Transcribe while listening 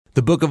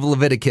The book of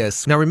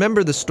Leviticus. Now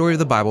remember, the story of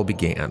the Bible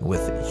began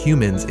with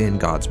humans in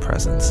God's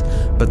presence,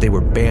 but they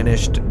were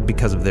banished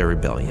because of their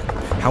rebellion.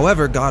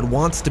 However, God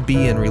wants to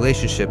be in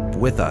relationship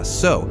with us,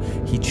 so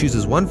he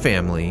chooses one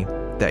family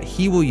that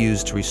he will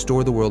use to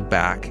restore the world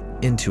back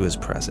into his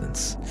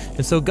presence.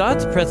 And so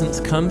God's presence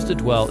comes to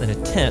dwell in a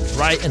tent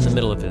right in the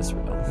middle of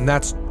Israel. And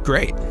that's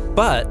great.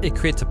 But it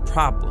creates a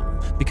problem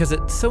because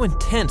it's so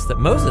intense that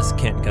Moses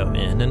can't go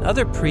in, and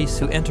other priests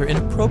who enter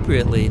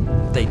inappropriately,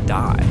 they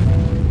die.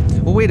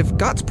 Well, wait, if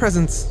God's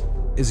presence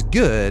is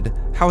good,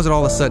 how is it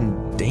all of a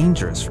sudden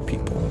dangerous for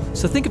people?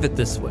 So think of it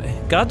this way.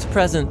 God's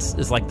presence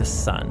is like the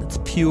sun. It's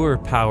pure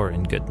power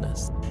and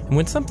goodness. And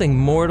when something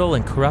mortal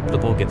and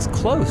corruptible gets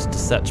close to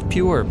such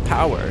pure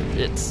power,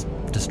 it's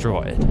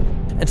destroyed.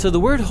 And so the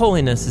word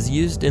holiness is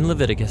used in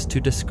Leviticus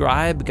to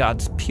describe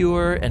God's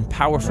pure and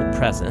powerful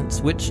presence,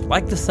 which,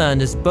 like the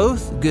sun, is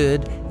both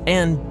good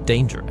and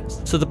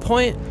dangerous. So the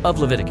point of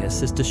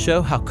Leviticus is to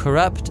show how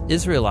corrupt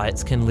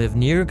Israelites can live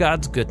near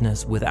God's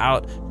goodness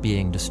without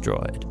being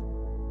destroyed.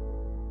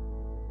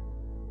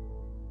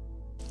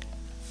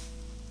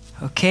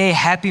 Okay,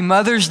 happy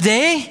Mother's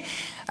Day.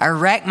 I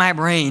racked my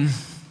brain.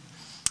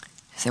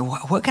 I said,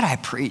 what could I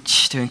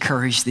preach to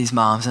encourage these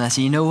moms? And I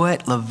said, you know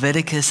what?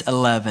 Leviticus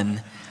 11.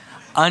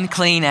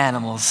 Unclean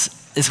animals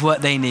is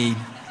what they need.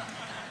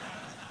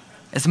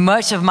 As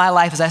much of my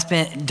life as I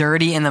spent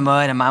dirty in the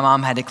mud and my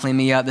mom had to clean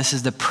me up, this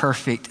is the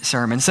perfect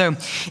sermon. So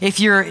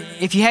if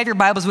you have your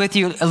Bibles with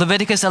you,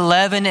 Leviticus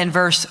 11 and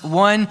verse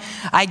 1,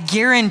 I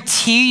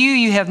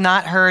guarantee you have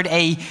not heard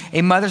a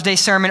Mother's Day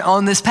sermon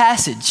on this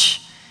passage.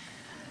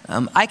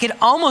 I could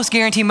almost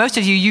guarantee most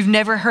of you've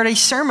never heard a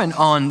sermon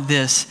on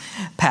this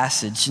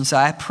passage. And so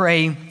I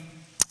pray,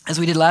 as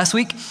we did last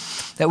week,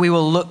 that we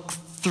will look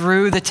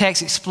through the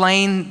text,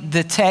 explain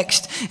the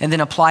text, and then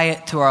apply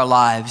it to our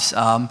lives.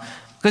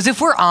 Because if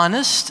we're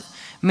honest,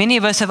 many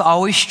of us have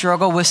always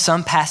struggled with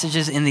some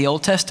passages in the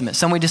Old Testament.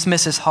 Some we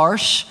dismiss as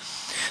harsh.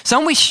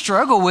 Some we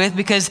struggle with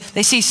because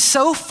they seem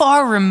so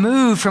far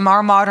removed from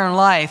our modern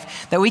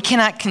life that we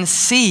cannot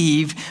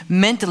conceive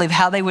mentally of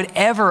how they would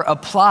ever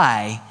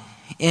apply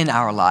in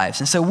our lives.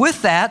 And so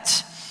with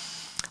that,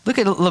 look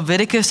at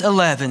Leviticus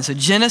 11. So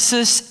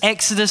Genesis,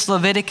 Exodus,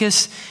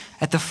 Leviticus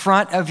at the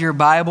front of your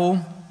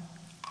Bible.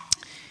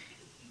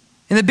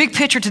 And the big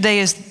picture today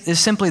is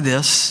simply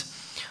this.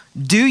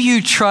 Do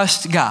you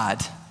trust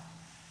God?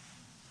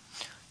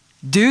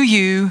 Do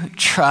you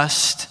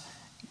trust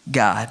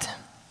God?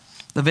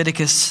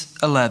 Leviticus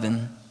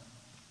 11.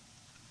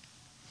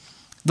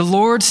 The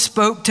Lord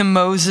spoke to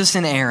Moses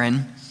and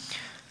Aaron,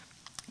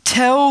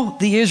 tell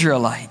the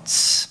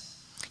Israelites,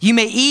 you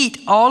may eat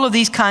all of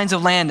these kinds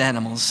of land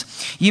animals.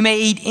 You may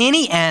eat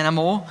any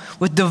animal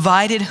with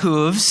divided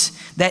hooves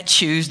that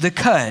chews the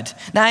cud.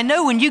 Now, I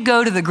know when you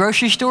go to the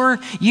grocery store,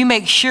 you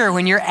make sure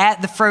when you're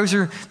at the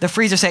freezer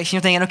section,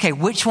 you're thinking, okay,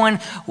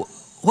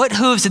 what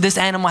hooves did this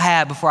animal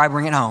have before I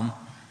bring it home?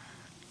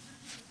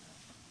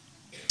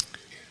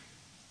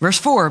 Verse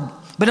 4,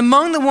 but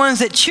among the ones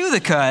that chew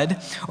the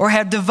cud or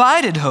have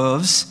divided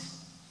hooves,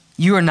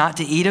 you are not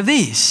to eat of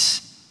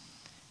these.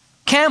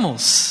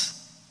 Camels.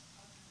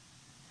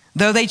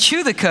 Though they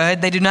chew the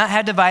cud, they do not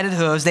have divided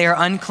hooves. They are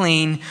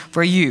unclean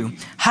for you.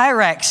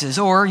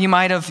 Hyraxes, or you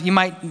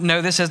might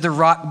know this as the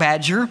rock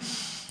badger.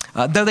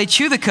 Though they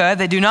chew the cud,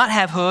 they do not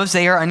have hooves.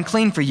 They are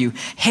unclean for you.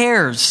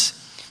 Hares,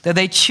 though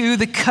they chew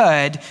the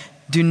cud,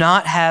 do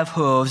not have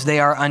hooves. They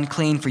are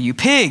unclean for you.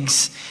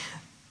 Pigs,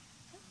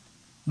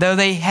 though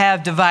they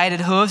have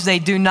divided hooves, they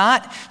do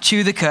not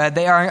chew the cud.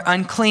 They are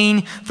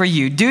unclean for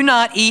you. Do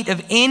not eat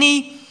of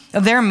any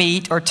of their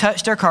meat or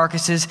touch their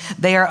carcasses.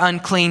 They are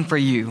unclean for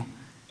you.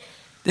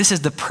 This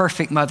is the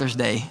perfect Mother's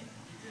Day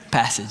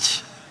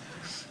passage.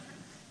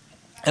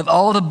 Of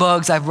all the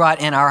bugs I've brought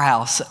in our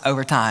house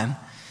over time.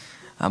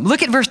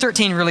 Look at verse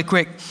 13 really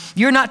quick.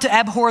 You're not to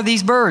abhor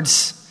these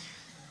birds.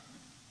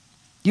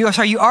 You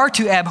are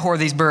to abhor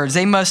these birds.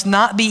 They must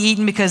not be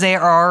eaten because they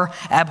are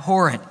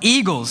abhorrent.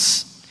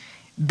 Eagles,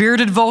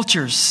 bearded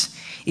vultures,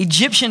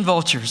 Egyptian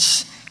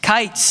vultures,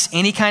 kites,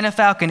 any kind of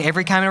falcon,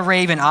 every kind of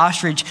raven,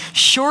 ostrich,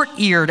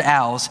 short-eared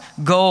owls,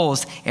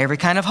 gulls, every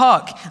kind of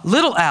hawk,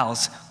 little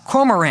owls,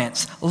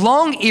 cormorants,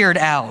 long-eared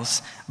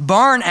owls,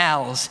 barn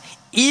owls,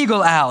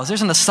 eagle owls.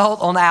 There's an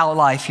assault on owl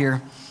life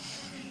here.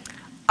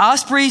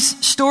 Ospreys,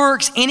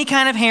 storks, any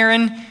kind of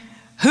heron,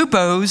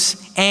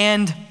 hoopoes,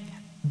 and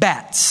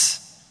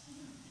bats.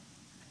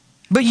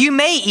 But you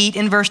may eat,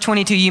 in verse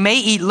 22, you may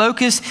eat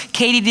locusts,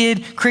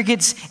 katydid,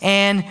 crickets,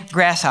 and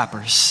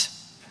grasshoppers.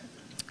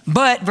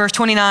 But, verse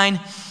 29,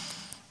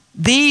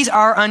 these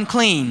are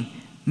unclean.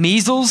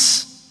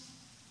 Measles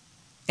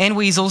and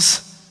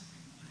weasels.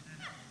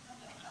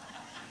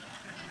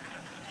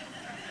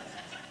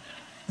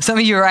 Some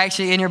of you are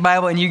actually in your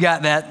Bible and you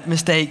got that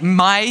mistake.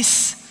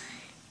 Mice,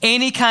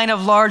 any kind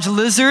of large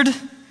lizard.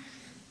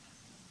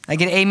 I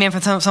get an amen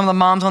from some of the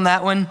moms on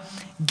that one.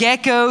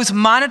 Geckos,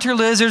 monitor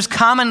lizards,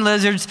 common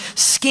lizards,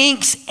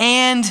 skinks,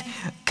 and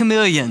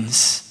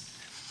chameleons.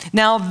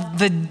 Now,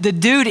 the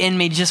dude in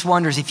me just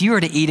wonders, if you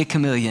were to eat a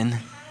chameleon,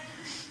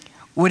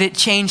 Would it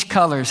change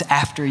colors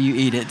after you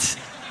eat it?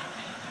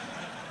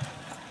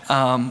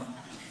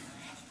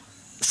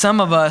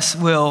 Some of us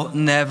will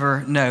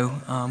never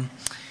know.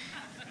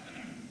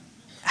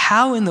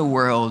 How in the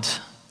world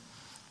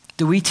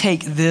do we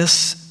take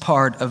this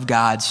part of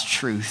God's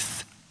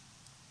truth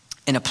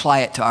and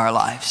apply it to our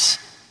lives?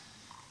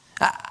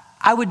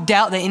 I would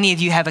doubt that any of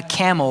you have a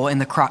camel in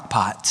the crock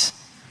pot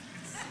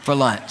for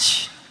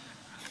lunch.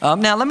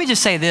 Now, let me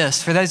just say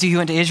this. For those of you who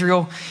went to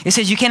Israel, it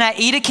says you cannot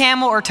eat a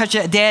camel or touch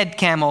a dead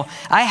camel.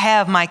 I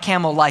have my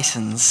camel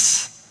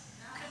license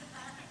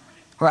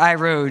where I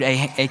rode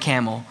a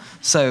camel.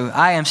 So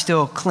I am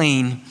still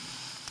clean.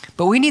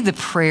 But we need the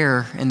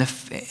prayer and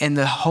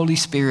the Holy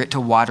Spirit to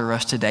water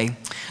us today.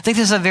 I think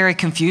this is a very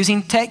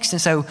confusing text.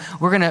 And so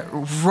we're going to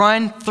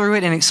run through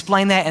it and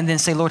explain that and then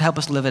say, Lord, help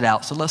us live it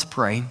out. So let's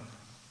pray.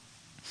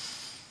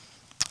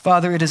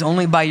 Father, it is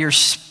only by your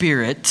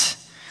Spirit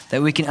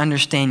that we can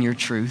understand your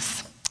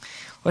truth.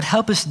 Lord,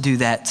 help us do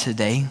that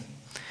today.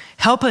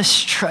 Help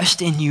us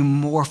trust in you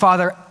more.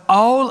 Father,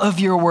 all of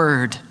your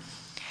word,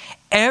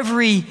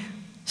 every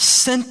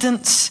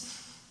sentence,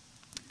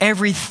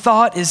 every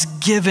thought is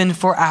given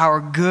for our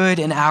good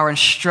and our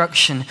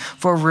instruction,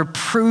 for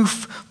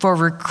reproof,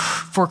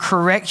 for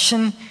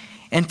correction,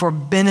 and for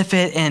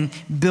benefit and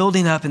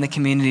building up in the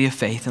community of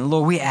faith. And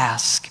Lord, we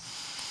ask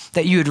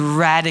that you would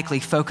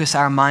radically focus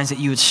our minds, that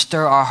you would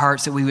stir our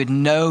hearts, that we would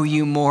know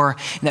you more,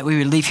 and that we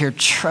would leave here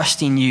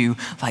trusting you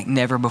like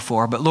never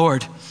before. But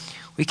Lord,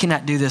 we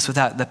cannot do this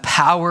without the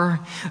power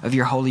of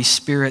your Holy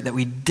Spirit that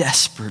we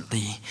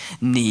desperately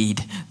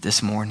need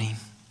this morning.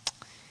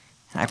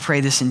 And I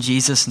pray this in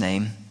Jesus'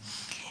 name.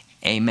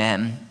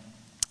 Amen.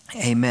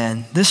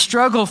 Amen. This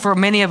struggle for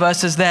many of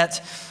us is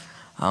that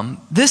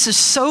this is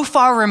so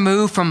far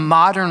removed from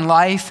modern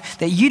life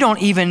that you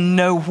don't even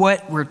know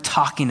what we're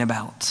talking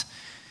about.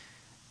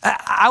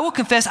 I will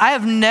confess, I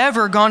have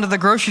never gone to the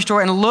grocery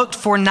store and looked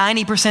for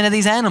 90% of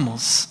these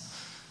animals.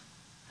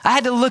 I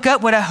had to look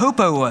up what a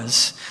hoopoe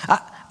was.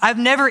 I've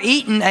never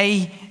eaten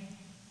a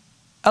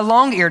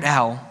long-eared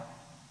owl,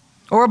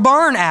 or a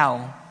barn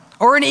owl,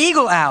 or an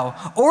eagle owl,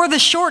 or the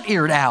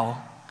short-eared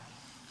owl.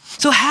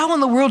 So how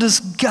in the world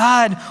does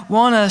God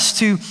want us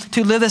to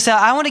live this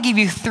out? I want to give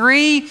you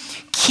 3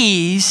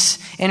 keys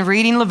in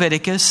reading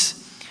Leviticus.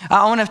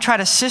 I want to try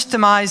to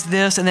systemize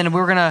this, and then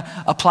we're going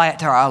to apply it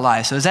to our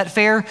lives. So is that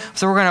fair?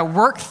 So we're going to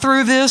work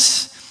through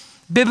this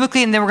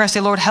biblically, and then we're going to say,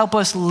 Lord, help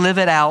us live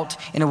it out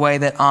in a way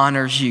that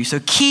honors you.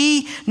 So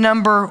key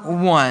number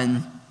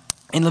 1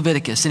 in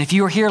Leviticus. And if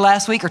you were here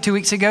last week or 2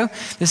 weeks ago,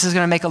 this is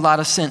going to make a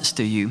lot of sense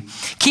to you.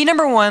 Key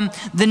number 1,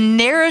 the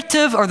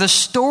narrative or the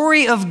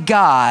story of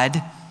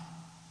God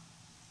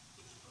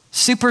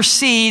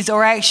supersedes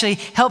or actually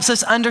helps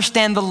us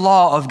understand the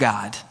law of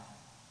God.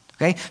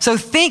 Okay, so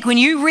think when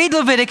you read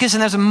Leviticus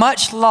and there's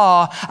much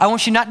law, I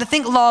want you not to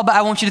think law, but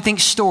I want you to think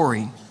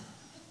story.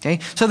 Okay,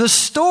 so the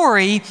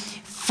story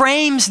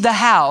frames the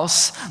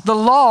house. The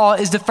law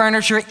is the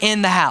furniture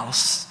in the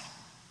house.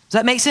 Does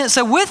that make sense?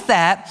 So with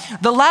that,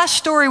 the last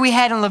story we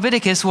had in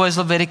Leviticus was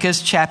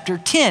Leviticus chapter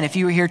 10. If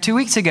you were here 2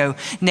 weeks ago,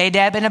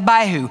 Nadab and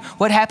Abihu.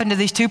 What happened to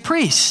these 2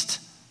 priests?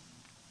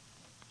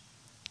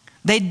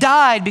 They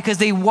died because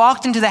they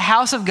walked into the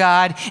house of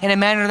God in a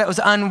manner that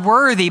was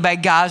unworthy by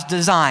God's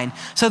design.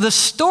 So the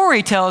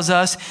story tells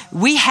us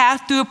we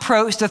have to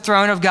approach the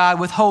throne of God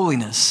with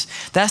holiness.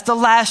 That's the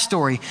last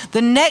story.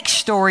 The next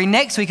story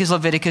next week is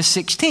Leviticus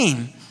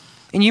 16.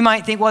 And you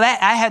might think, well,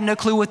 I have no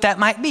clue what that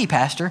might be,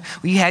 Pastor.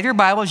 Well, you have your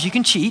Bibles, you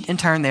can cheat and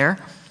turn there.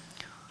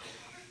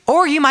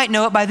 Or you might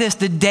know it by this,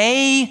 the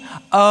Day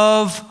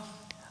of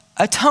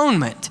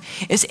Atonement.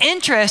 It's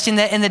interesting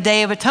that in the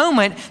Day of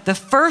Atonement, the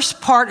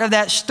first part of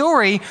that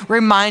story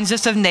reminds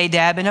us of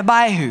Nadab and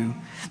Abihu,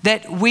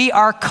 that we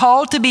are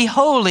called to be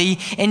holy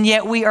and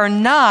yet we are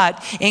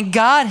not, and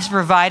God has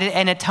provided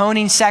an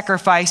atoning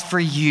sacrifice for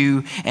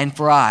you and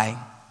for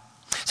I.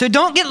 So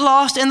don't get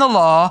lost in the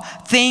law,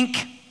 think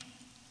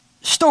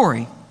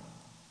story.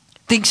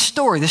 Think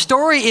story. The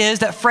story is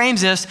that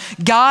frames this.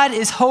 God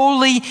is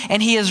holy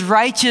and he is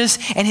righteous,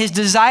 and his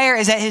desire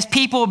is that his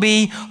people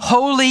be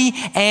holy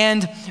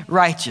and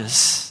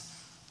righteous.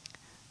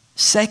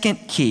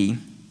 Second key,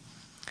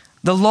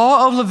 the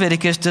law of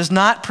Leviticus does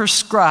not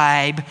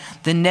prescribe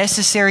the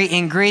necessary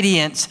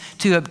ingredients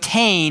to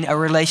obtain a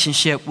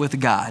relationship with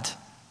God.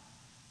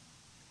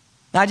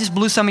 Now, I just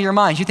blew some of your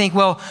minds. You think,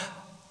 well,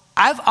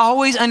 I've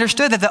always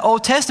understood that the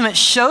Old Testament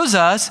shows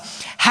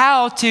us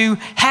how to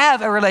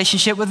have a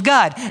relationship with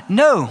God.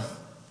 No,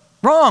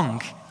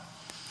 wrong.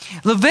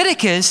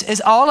 Leviticus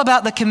is all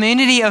about the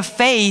community of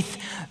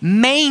faith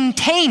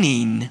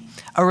maintaining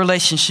a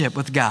relationship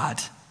with God.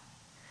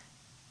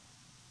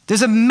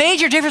 There's a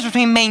major difference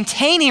between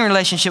maintaining a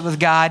relationship with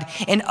God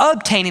and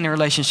obtaining a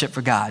relationship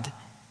with God.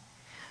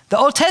 The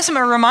Old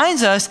Testament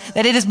reminds us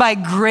that it is by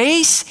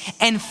grace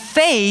and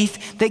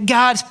faith that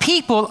God's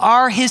people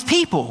are his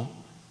people.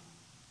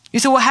 You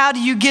say, well, how do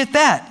you get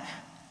that?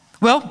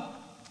 Well,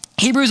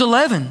 Hebrews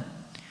 11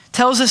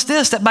 tells us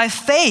this, that by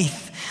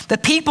faith, The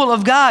people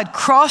of God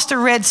crossed the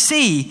Red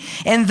Sea,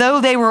 and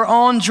though they were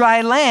on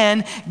dry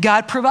land,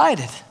 God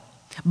provided.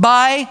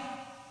 By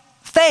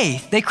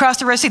faith, they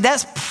crossed the Red Sea.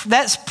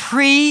 That's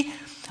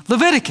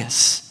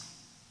pre-Leviticus.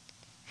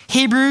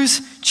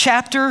 Hebrews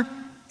chapter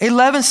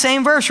 11,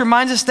 same verse,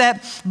 reminds us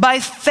that by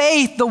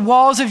faith the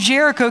walls of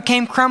Jericho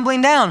came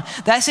crumbling down.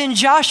 That's in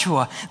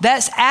Joshua.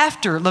 That's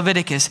after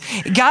Leviticus.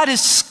 God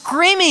is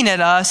screaming at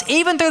us,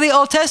 even through the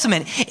Old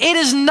Testament. It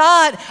is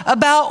not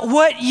about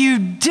what you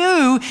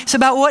do, it's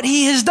about what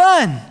he has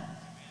done.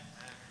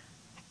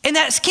 And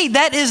that's key.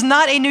 That is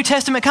not a New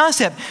Testament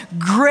concept.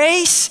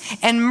 Grace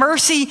and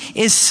mercy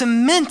is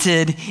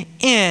cemented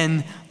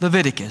in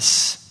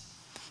Leviticus.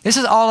 This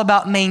is all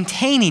about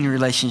maintaining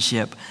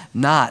relationship,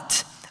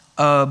 not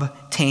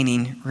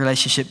obtaining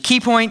relationship. Key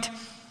point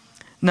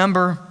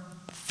number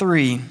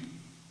 3. And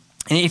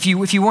if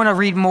you want to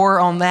read more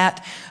on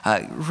that,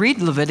 read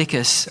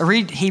Leviticus, or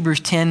read Hebrews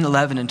 10,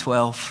 11, and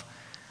 12.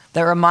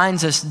 That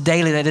reminds us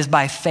daily that it is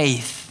by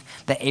faith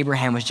that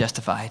Abraham was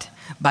justified.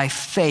 By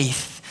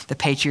faith, the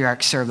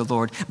patriarchs served the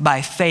Lord.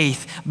 By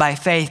faith, by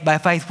faith, by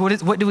faith.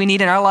 What do we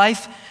need in our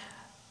life?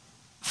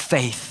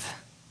 Faith.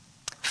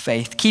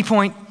 Faith. Key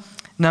point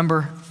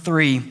number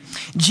 3.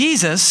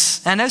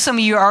 Jesus, I know some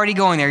of you are already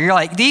going there. You're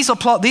like, these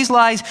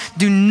lies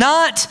do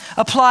not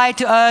apply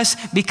to us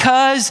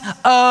because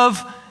of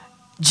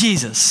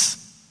Jesus.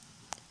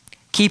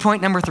 Key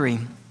point number 3.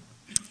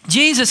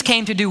 Jesus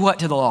came to do what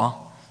to the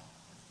law?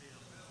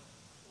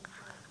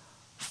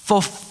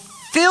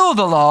 Fulfill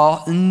the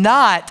law,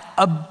 not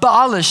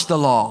abolish the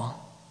law.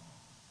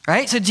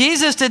 Right? So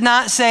Jesus did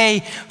not say,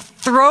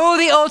 throw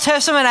the Old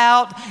Testament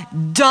out,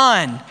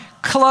 done,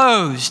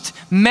 closed,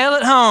 mail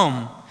it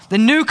home. The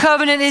new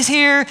covenant is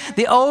here.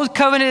 The old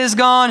covenant is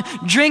gone.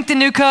 Drink the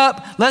new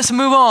cup. Let's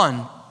move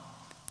on.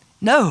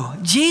 No,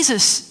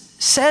 Jesus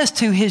says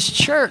to his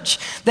church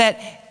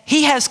that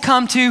he has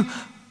come to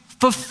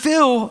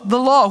fulfill the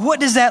law.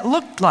 What does that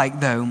look like,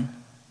 though?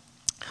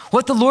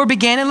 What the Lord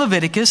began in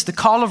Leviticus, the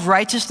call of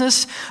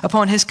righteousness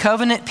upon his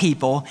covenant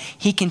people,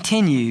 he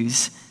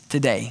continues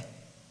today.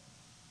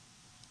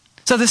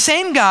 So the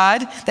same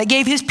God that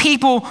gave his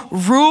people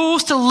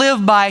rules to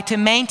live by to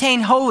maintain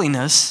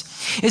holiness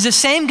is the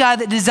same God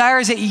that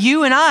desires that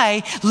you and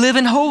I live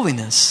in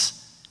holiness.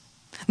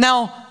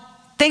 Now,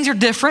 things are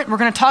different. We're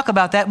going to talk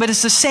about that, but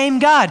it's the same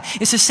God.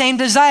 It's the same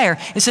desire.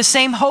 It's the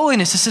same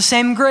holiness. It's the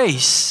same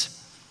grace.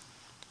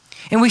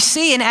 And we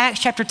see in Acts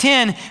chapter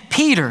 10,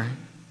 Peter,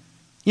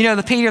 you know,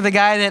 the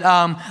guy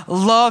that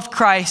loved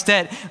Christ,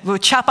 that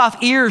would chop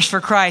off ears for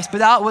Christ, but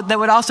that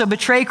would also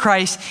betray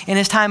Christ in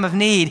his time of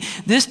need.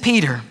 This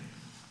Peter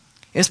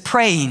is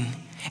praying,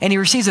 and he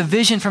receives a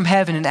vision from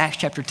heaven in Acts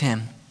chapter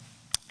 10.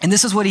 And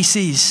this is what he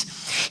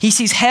sees. He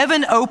sees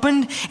heaven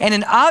opened and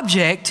an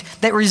object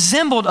that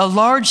resembled a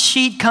large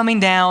sheet coming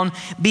down,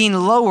 being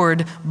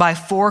lowered by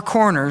 4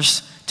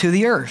 corners to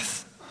the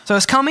earth. So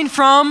it's coming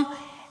from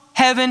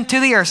heaven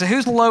to the earth. So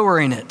who's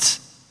lowering it?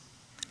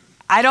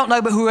 I don't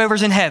know, but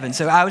whoever's in heaven.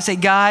 So I would say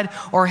God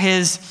or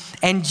his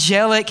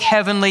angelic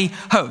heavenly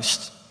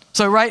host.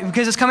 So right,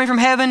 because it's coming from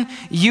heaven,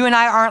 you and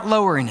I aren't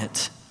lowering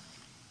it.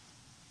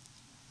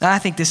 I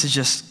think this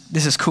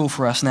is cool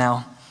for us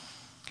now.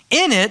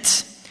 In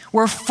it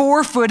were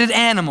 4-footed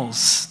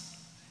animals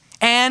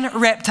and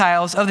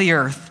reptiles of the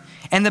earth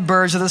and the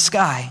birds of the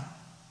sky.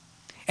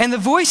 And the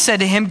voice said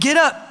to him, "Get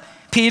up,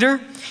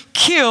 Peter,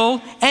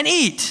 kill and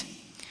eat."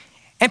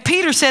 And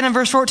Peter said in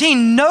verse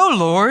 14, "No,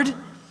 Lord,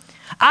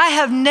 I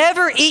have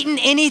never eaten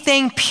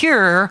anything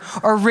pure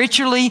or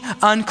ritually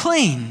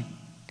unclean."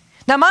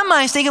 Now my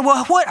mind's thinking,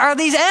 well, what are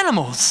these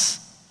animals?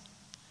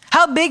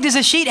 How big does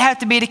a sheet have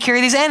to be to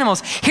carry these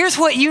animals? Here's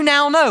what you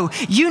now know.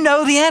 You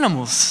know the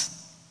animals.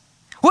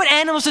 What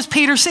animals does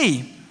Peter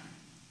see?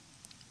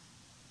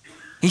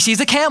 He sees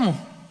a camel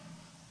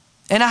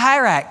and a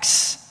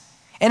hyrax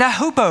and a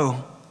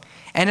hoopoe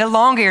and a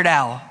long-eared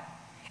owl.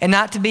 And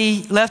not to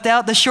be left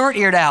out, the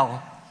short-eared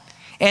owl.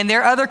 And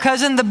their other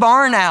cousin, the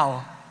barn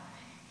owl.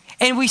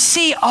 And we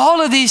see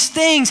all of these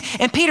things,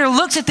 and Peter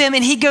looks at them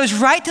and he goes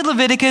right to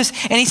Leviticus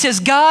and he says,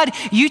 "God,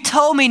 you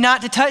told me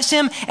not to touch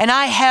them, and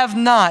I have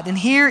not." And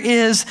here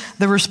is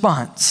the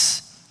response.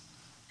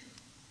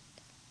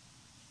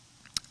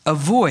 A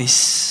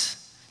voice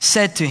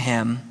said to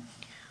him,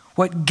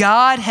 "What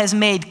God has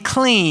made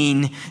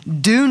clean,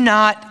 do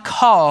not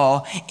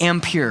call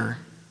impure."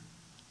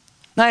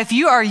 Now, if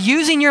you are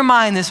using your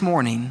mind this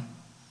morning,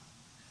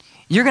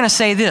 you're going to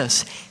say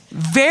this.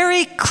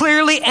 Very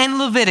clearly in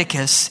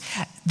Leviticus,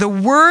 the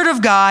Word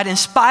of God,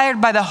 inspired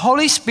by the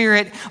Holy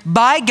Spirit,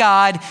 by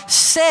God,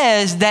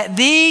 says that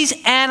these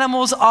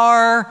animals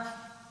are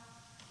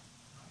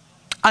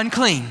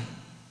unclean.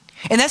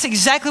 And that's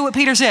exactly what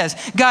Peter says.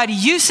 God,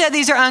 you said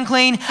these are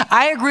unclean.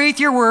 I agree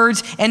with your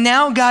words. And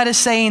now God is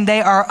saying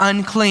they are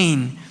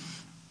unclean.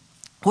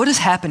 What is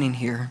happening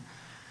here?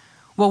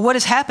 Well, what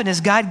has happened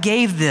is God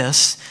gave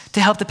this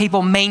to help the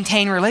people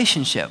maintain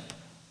relationship.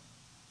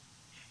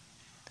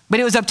 but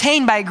it was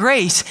obtained by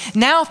grace.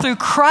 Now through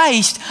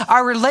Christ,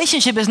 our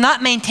relationship is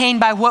not maintained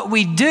by what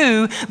we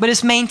do, but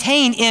it's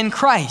maintained in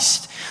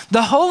Christ.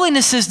 The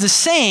holiness is the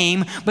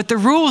same, but the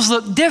rules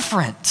look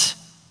different.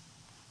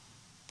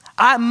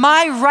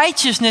 My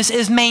righteousness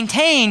is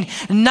maintained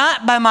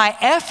not by my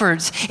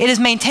efforts. It is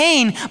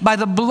maintained by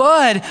the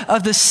blood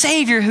of the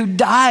Savior who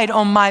died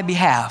on my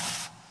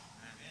behalf.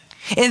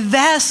 And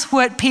that's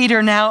what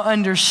Peter now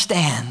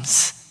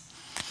understands.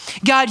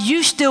 God,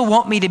 you still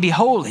want me to be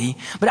holy,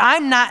 but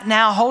I'm not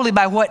now holy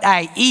by what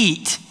I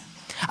eat.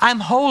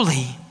 I'm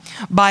holy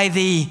by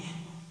the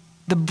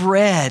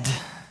bread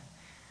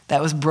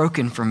that was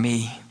broken for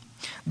me.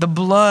 The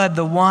blood,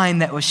 the wine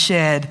that was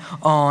shed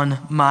on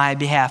my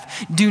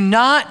behalf. Do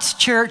not,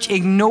 church,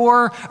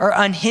 ignore or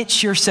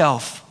unhitch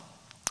yourself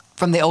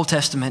from the Old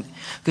Testament,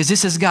 because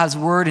this is God's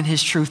word and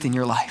his truth in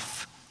your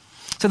life.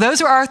 So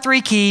those are our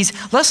three keys.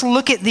 Let's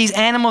look at these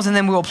animals and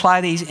then we'll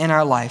apply these in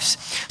our lives.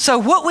 So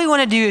what we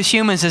want to do as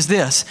humans is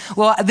this.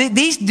 Well,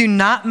 these do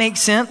not make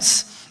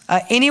sense.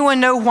 Anyone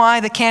know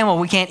why the camel,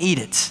 we can't eat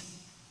it?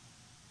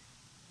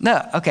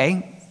 No,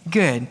 okay,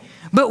 good.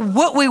 But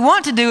what we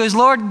want to do is,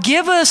 Lord,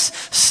 give us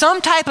some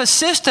type of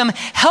system.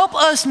 Help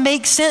us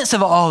make sense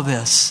of all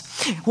this.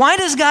 Why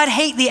does God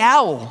hate the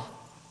owl?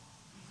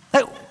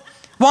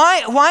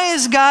 Why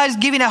is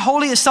God giving a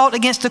holy assault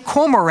against the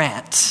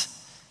cormorant?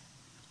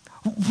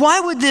 Why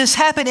would this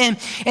happen?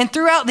 And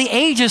throughout the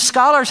ages,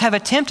 scholars have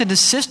attempted to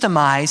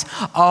systemize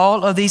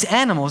all of these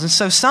animals. And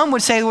so some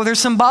would say, well, they're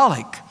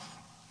symbolic.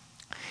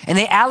 And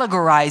they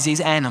allegorize these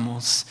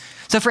animals.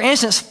 So for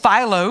instance,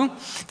 Philo,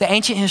 the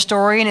ancient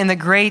historian and the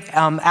great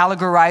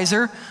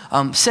allegorizer,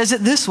 says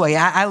it this way.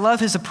 I love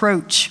his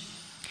approach.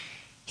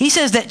 He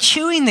says that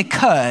chewing the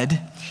cud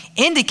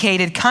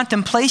indicated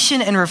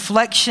contemplation and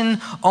reflection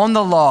on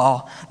the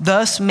law,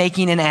 thus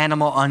making an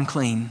animal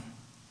unclean.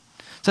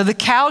 So the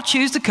cow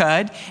chews the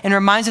cud and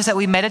reminds us that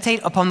we meditate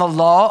upon the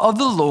law of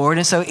the Lord,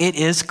 and so it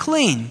is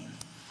clean.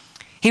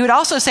 He would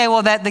also say,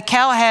 well, that the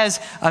cow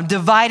has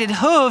divided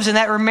hooves, and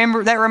that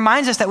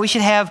reminds us that we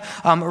should have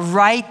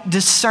right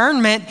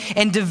discernment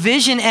and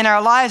division in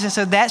our lives. And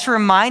so that's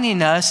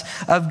reminding us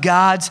of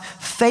God's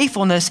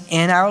faithfulness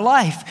in our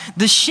life.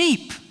 The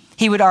sheep,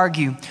 he would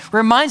argue,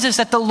 reminds us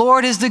that the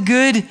Lord is the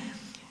good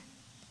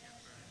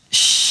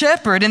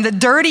shepherd, and the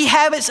dirty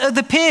habits of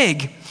the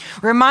pig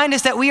remind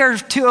us that we are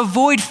to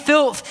avoid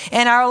filth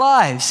in our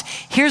lives.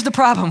 Here's the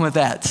problem with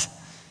that.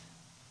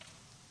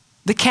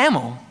 The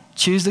camel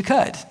chews the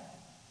cud.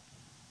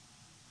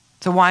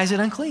 So why is it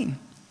unclean?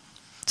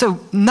 So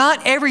not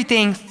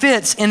everything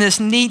fits in this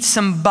neat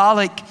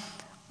symbolic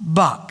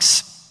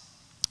box.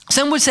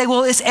 Some would say,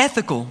 well, it's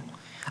ethical.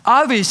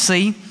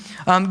 Obviously,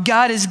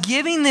 God is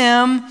giving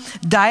them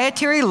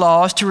dietary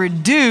laws to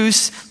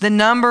reduce the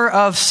number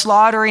of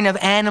slaughtering of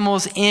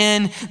animals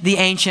in the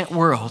ancient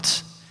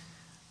world.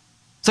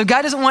 So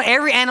God doesn't want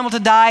every animal to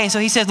die, and so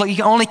he says, look, you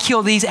can only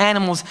kill these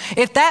animals.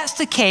 If that's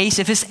the case,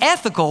 if it's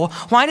ethical,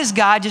 why does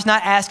God just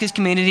not ask his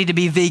community to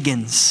be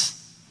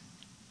vegans?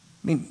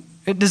 I mean,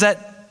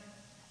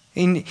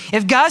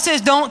 if God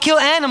says don't kill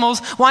animals,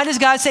 why does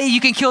God say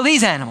you can kill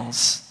these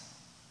animals?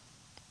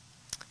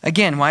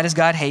 Again, why does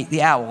God hate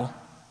the owl?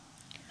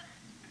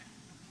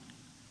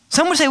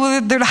 Some would say,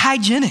 well, they're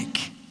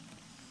hygienic.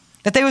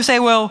 That they would say,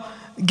 well,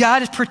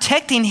 God is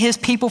protecting his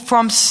people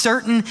from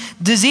certain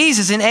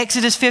diseases. In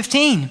Exodus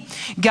 15,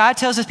 God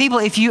tells his people,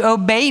 if you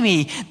obey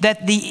me,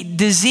 that the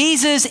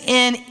diseases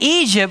in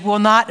Egypt will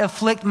not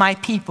afflict my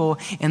people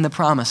in the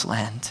promised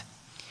land.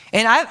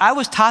 And I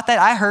was taught that,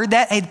 I heard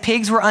that, hey,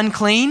 pigs were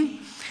unclean.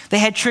 They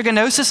had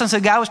trichinosis, and so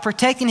God was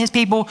protecting his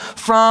people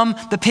from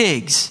the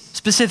pigs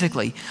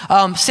specifically.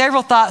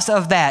 Several thoughts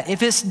of that.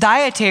 If it's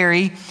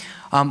dietary,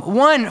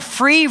 one,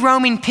 free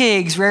roaming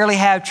pigs rarely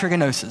have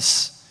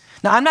trichinosis.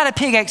 Now, I'm not a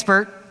pig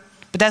expert,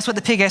 but that's what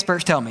the pig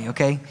experts tell me,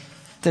 okay?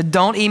 So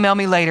don't email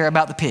me later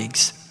about the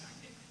pigs.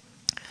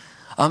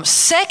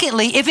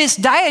 Secondly, if it's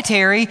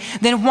dietary,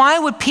 then why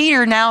would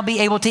Peter now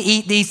be able to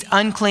eat these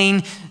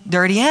unclean,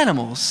 dirty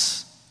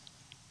animals?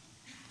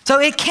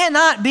 So it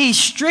cannot be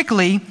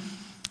strictly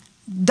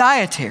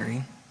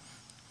dietary.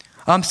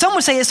 Some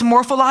would say it's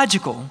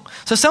morphological.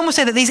 So some would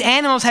say that these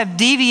animals have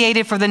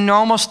deviated from the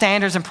normal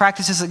standards and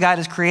practices that God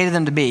has created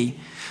them to be.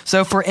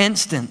 So for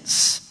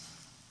instance,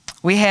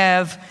 we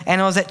have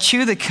animals that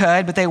chew the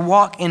cud, but they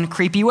walk in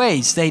creepy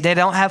ways. They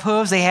don't have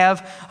hooves, they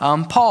have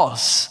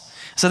paws.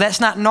 So that's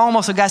not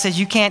normal. So God says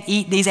you can't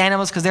eat these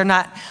animals because they're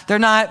not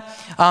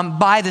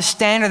by the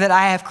standard that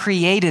I have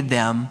created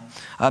them.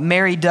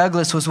 Mary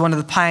Douglas was one of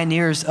the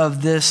pioneers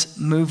of this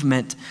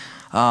movement.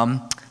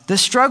 The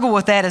struggle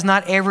with that is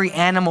not every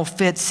animal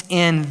fits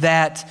in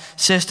that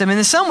system. And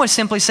then some would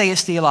simply say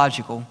it's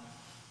theological.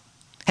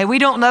 Hey, we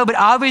don't know, but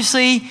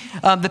obviously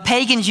the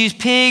pagans used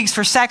pigs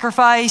for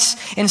sacrifice.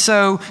 And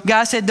so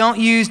God said, don't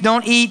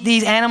eat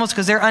these animals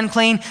because they're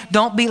unclean.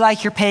 Don't be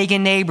like your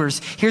pagan neighbors.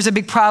 Here's a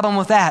big problem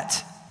with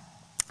that.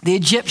 The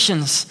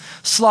Egyptians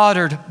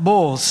slaughtered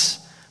bulls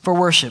for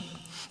worship.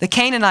 The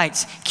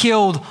Canaanites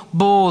killed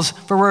bulls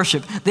for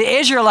worship. The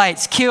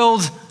Israelites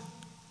killed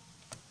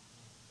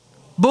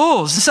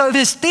bulls. So if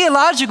it's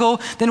theological,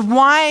 then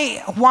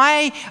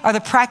why are the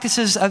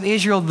practices of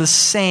Israel the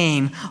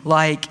same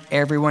like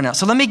everyone else?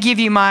 So let me give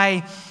you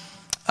my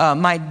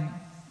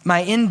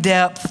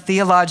in-depth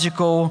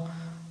theological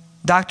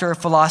Doctor of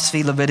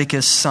Philosophy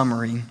Leviticus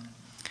summary.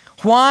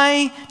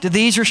 Why do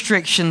these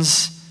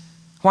restrictions,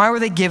 why were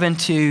they given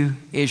to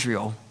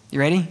Israel? You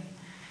ready?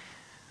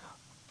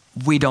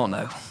 We don't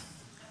know.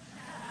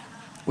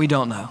 We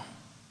don't know.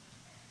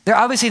 They're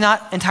obviously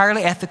not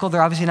entirely ethical.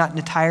 They're obviously not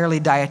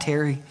entirely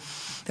dietary.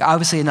 They're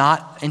obviously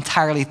not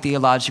entirely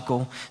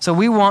theological. So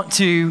we want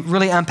to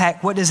really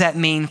unpack, what does that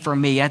mean for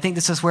me? I think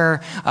this is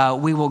where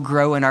we will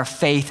grow in our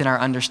faith and our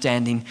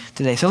understanding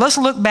today. So let's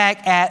look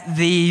back at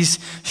these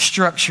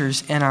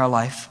structures in our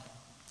life.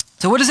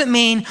 So what does it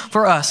mean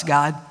for us,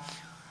 God?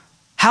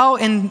 How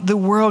in the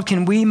world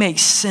can we make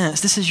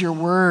sense? This is your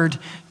word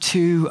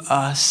to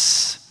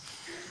us.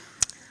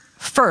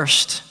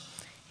 First,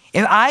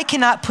 if I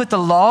cannot put the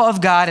law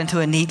of God into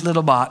a neat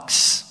little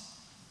box,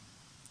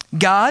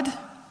 God,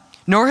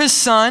 nor his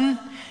Son,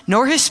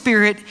 nor his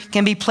Spirit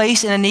can be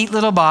placed in a neat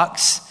little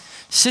box,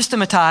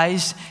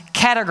 systematized,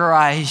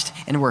 categorized,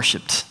 and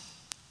worshiped.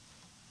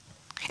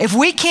 If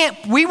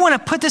we want to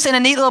put this in a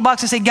neat little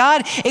box and say,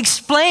 God,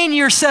 explain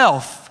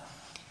yourself.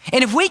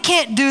 And if we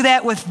can't do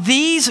that with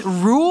these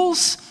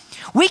rules,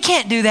 we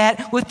can't do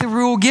that with the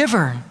rule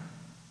giver.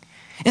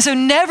 And so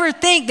never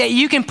think that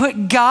you can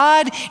put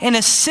God in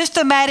a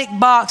systematic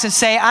box and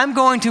say, I'm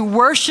going to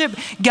worship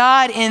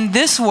God in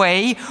this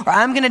way, or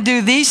I'm going to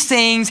do these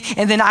things,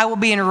 and then I will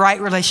be in a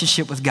right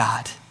relationship with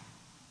God.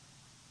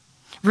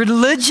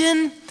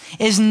 Religion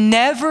is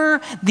never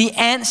the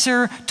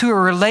answer to a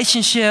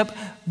relationship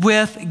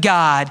with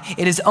God.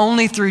 It is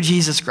only through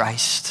Jesus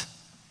Christ.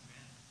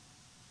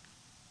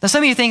 Now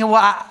some of you are thinking,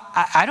 well,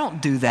 I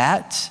don't do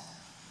that.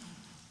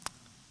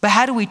 But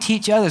how do we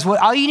teach others? Well,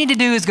 all you need to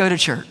do is go to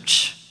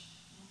church.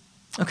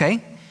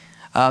 Okay?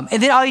 And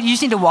then you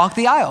just need to walk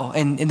the aisle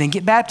and then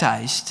get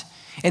baptized.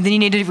 And then you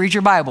need to read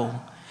your Bible.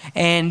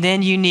 And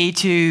then you need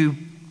to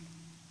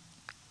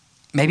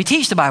maybe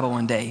teach the Bible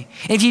one day.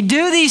 If you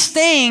do these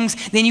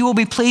things, then you will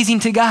be pleasing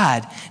to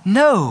God.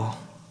 No.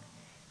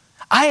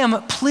 I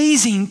am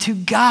pleasing to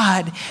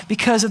God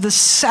because of the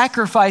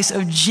sacrifice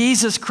of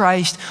Jesus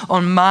Christ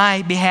on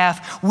my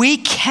behalf. We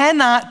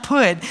cannot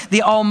put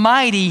the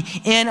Almighty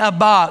in a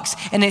box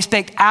and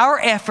expect our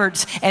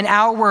efforts and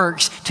our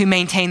works to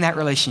maintain that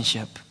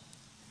relationship.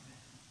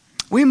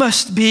 We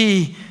must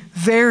be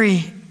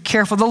very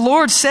careful. The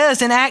Lord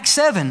says in Acts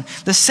 7,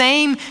 the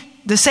same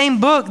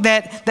book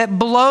that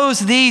blows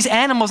these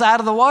animals out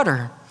of the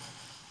water.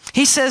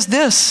 He says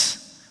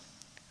this,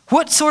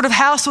 what sort of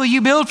house will you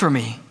build for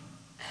me?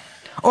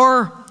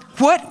 Or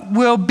what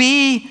will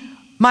be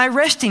my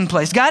resting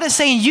place? God is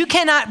saying you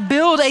cannot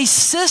build a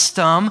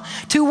system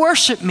to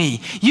worship me.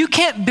 You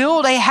can't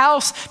build a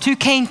house to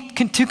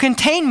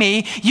contain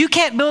me. You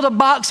can't build a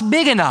box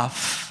big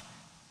enough.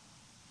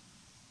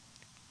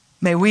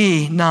 May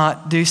we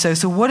not do so.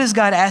 So what is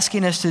God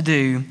asking us to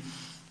do?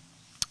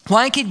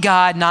 Why could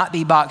God not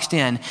be boxed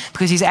in?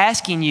 Because he's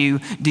asking you,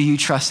 do you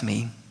trust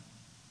me?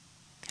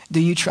 Do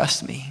you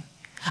trust me?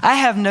 I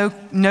have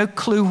no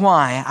clue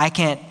why I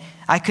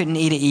couldn't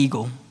eat an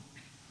eagle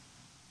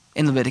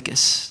in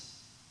Leviticus.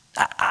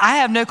 I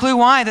have no clue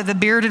why that the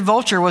bearded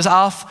vulture was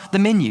off the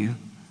menu.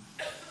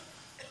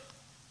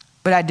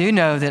 But I do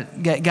know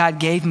that God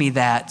gave me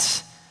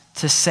that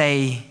to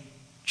say,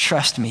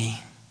 trust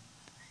me.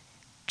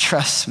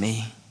 Trust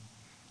me.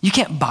 You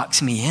can't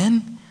box me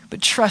in,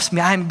 but trust me.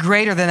 I am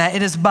greater than that.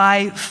 It is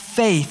by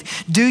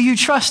faith. Do you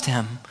trust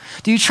him?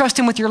 Do you trust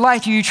him with your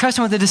life? Do you trust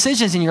him with the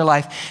decisions in your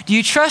life? Do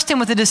you trust him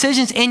with the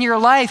decisions in your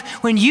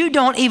life when you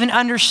don't even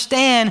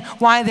understand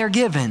why they're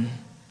given?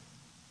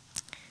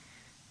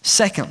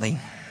 Secondly,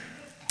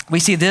 we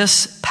see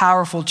this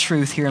powerful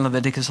truth here in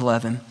Leviticus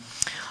 11.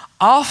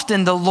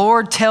 Often the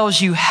Lord tells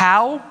you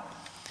how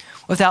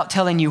without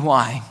telling you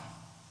why.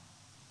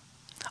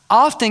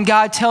 Often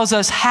God tells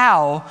us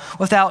how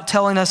without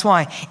telling us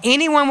why.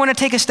 Anyone want to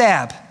take a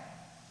stab?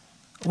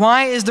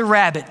 Why is the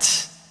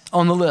rabbit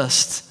on the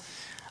list?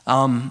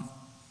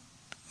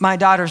 My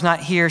daughter's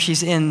not here.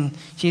 She's in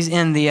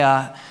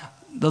the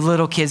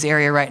little kids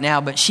area right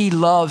now, but she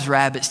loves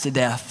rabbits to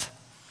death.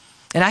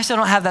 And I still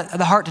don't have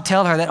the heart to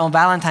tell her that on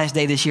Valentine's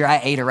Day this year,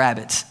 I ate a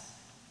rabbit.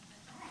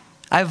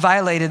 I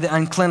violated the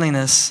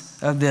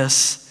uncleanliness of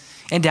this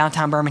in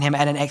downtown Birmingham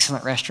at an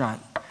excellent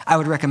restaurant. I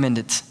would recommend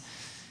it.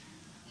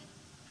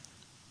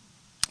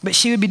 But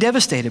she would be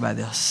devastated by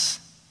this.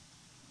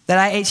 That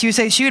I ate.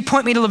 She would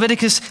point me to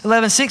Leviticus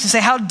 11:6 and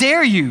say, how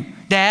dare you,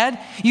 Dad?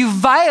 You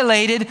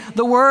violated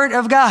the word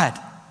of God.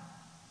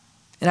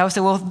 And I would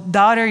say, well,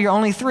 daughter, you're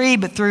only 3,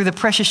 but through the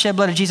precious shed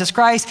blood of Jesus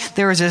Christ,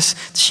 there was this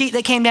sheet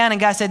that came down and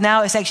God said,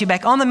 now it's actually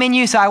back on the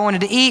menu, so I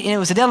wanted to eat, and it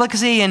was a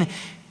delicacy, and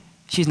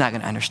she's not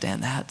going to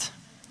understand that.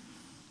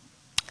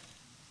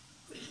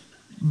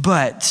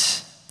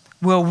 But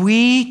will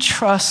we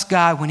trust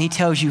God when he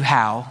tells you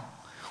how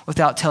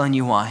without telling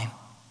you why?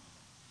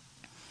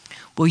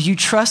 Will you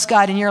trust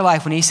God in your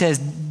life when he says,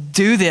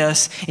 do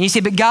this? And you say,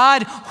 but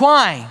God,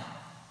 why?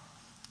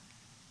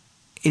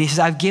 And he says,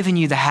 I've given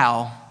you the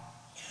how.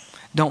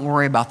 Don't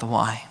worry about the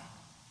why.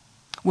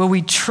 Will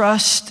we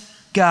trust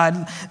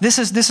God? This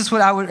is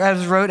what I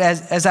wrote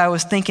as I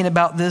was thinking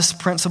about this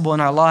principle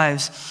in our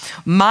lives.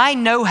 My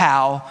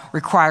know-how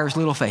requires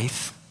little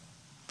faith.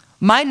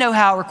 My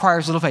know-how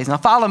requires little faith. Now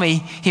follow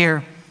me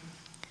here.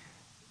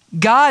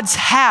 God's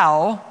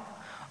how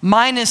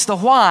minus the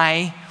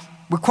why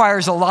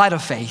requires a lot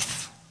of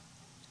faith.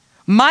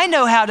 My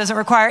know-how doesn't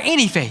require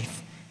any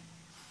faith.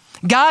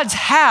 God's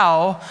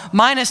how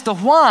minus the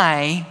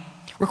why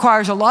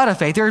requires a lot of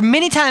faith. There are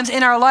many times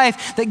in our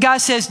life that God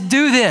says,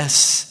 do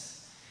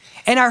this.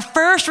 And our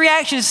first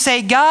reaction is to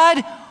say,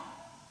 God,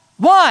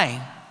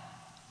 why?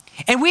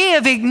 And we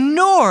have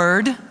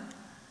ignored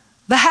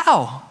the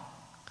how.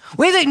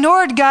 We've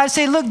ignored God,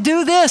 say, look,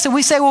 do this. And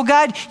we say, well,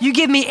 God, you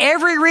give me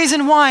every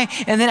reason why,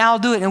 and then I'll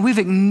do it. And we've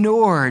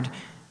ignored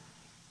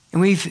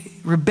and we've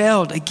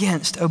rebelled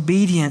against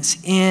obedience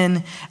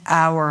in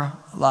our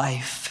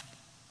life.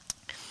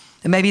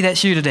 And maybe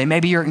that's you today.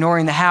 Maybe you're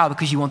ignoring the how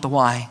because you want the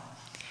why.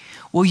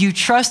 Will you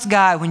trust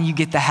God when you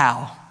get the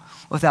how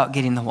without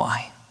getting the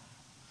why?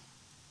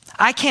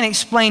 I can't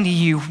explain to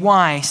you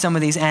why some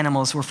of these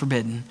animals were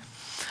forbidden.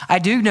 I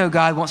do know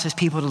God wants his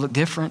people to look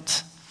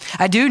different.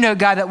 I do know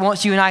God that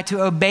wants you and I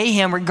to obey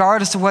him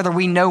regardless of whether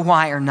we know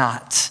why or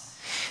not.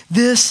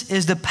 This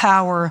is the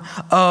power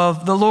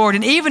of the Lord.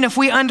 And even if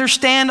we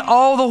understand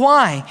all the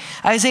why,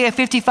 Isaiah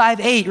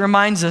 55:8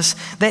 reminds us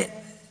that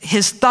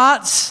his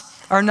thoughts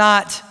are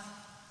not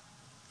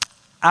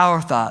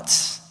our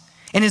thoughts,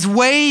 and his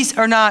ways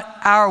are not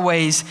our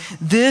ways.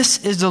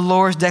 This is the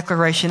Lord's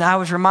declaration. I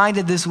was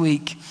reminded this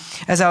week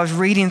as I was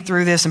reading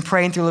through this and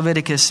praying through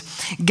Leviticus,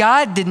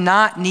 God did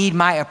not need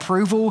my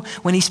approval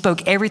when he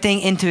spoke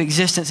everything into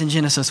existence in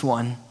Genesis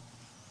 1.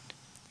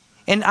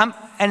 And I'm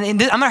going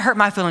to hurt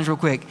my feelings real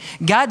quick.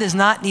 God does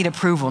not need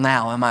approval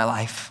now in my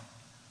life.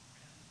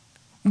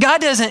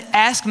 God doesn't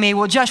ask me,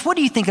 well, Josh, what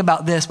do you think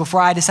about this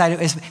before I decide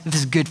if this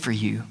is good for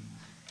you?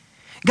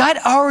 God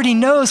already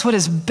knows what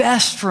is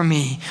best for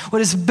me,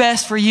 what is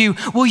best for you.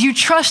 Will you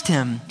trust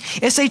him?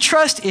 It's a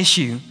trust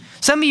issue.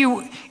 Some of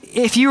you,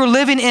 if you were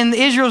living in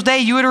Israel's day,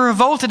 you would have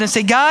revolted and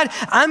said, God,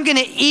 I'm going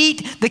to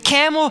eat the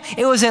camel.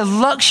 It was a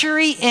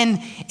luxury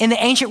in the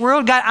ancient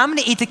world. God, I'm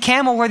going to eat the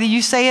camel whether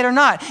you say it or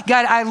not.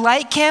 God, I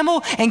like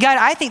camel, and God,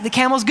 I think the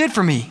camel's good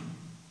for me.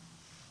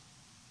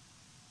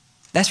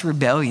 That's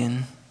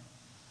rebellion.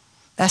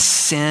 That's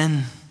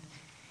sin.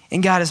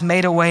 And God has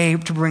made a way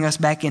to bring us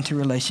back into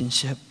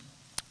relationship.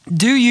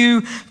 Do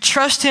you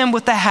trust him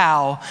with the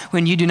how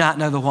when you do not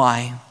know the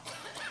why?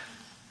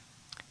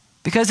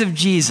 Because of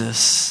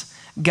Jesus,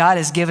 God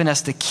has given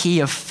us the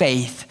key of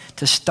faith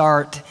to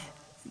start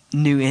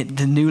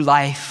the new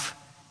life,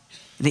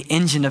 the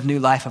engine of new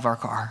life of our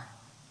car.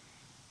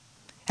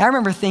 I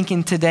remember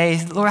thinking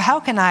today, Lord, how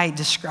can I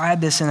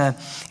describe this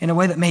in a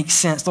way that makes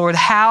sense? Lord,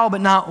 how but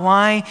not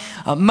why?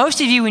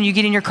 Most of you, when you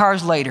get in your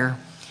cars later,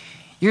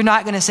 you're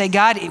not going to say,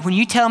 God, when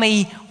you tell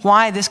me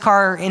why this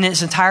car in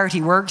its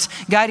entirety works,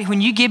 God,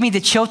 when you give me the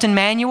Chilton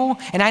manual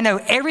and I know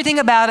everything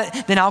about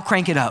it, then I'll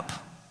crank it up.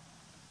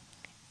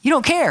 You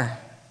don't care.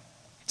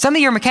 Some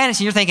of your mechanics,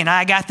 and you're thinking,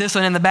 I got this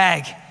one in the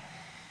bag.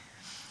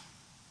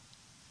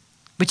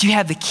 But you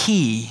have the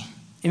key.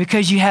 And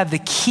because you have the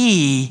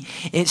key,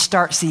 it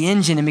starts the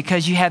engine. And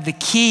because you have the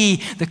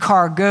key, the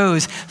car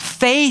goes.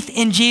 Faith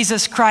in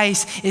Jesus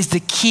Christ is the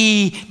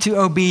key to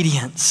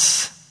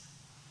obedience.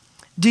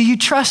 Do you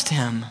trust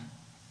him?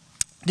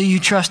 Do you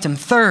trust him?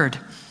 Third,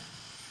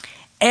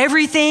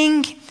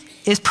 everything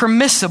is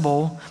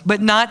permissible, but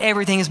not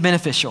everything is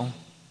beneficial.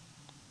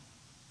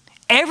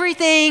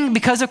 Everything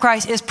because of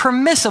Christ is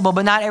permissible,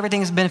 but not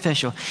everything is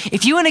beneficial.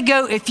 If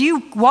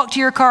you walk to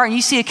your car and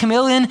you see a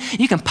chameleon,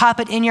 you can pop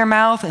it in your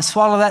mouth and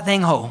swallow that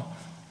thing whole.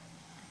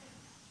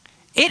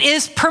 It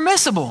is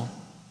permissible.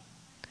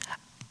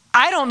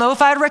 I don't know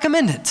if I'd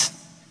recommend it.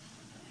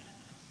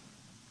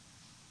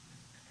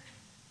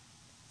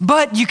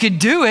 But you could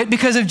do it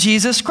because of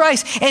Jesus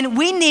Christ. And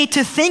we need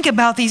to think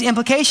about these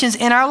implications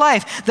in our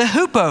life. The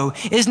hoopoe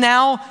is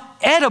now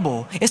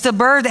edible. It's the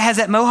bird that has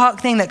that mohawk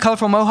thing, that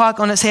colorful mohawk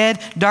on its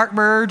head, dark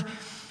bird.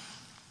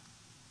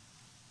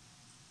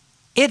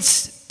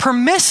 It's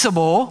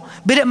permissible,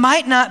 but it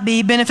might not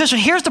be beneficial.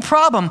 Here's the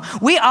problem.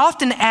 We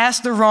often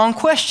ask the wrong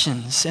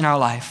questions in our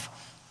life.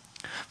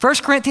 1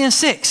 Corinthians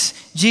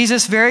 6,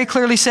 Jesus very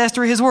clearly says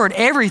through his word,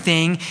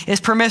 everything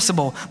is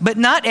permissible, but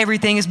not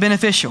everything is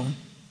beneficial.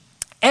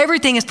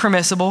 Everything is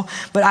permissible,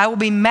 but I will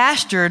be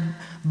mastered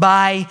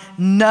by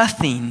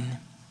nothing.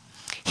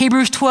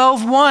 Hebrews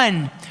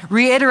 12:1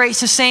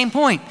 reiterates the same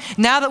point.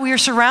 Now that we are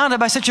surrounded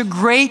by such a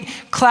great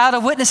cloud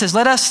of witnesses,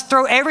 let us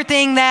throw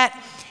everything that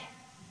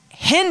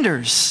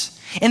hinders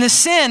and the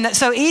sin that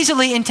so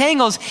easily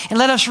entangles, and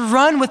let us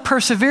run with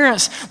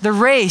perseverance the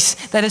race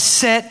that is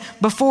set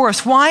before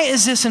us. Why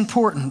is this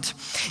important?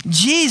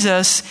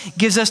 Jesus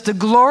gives us the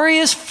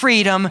glorious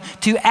freedom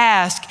to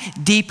ask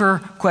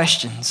deeper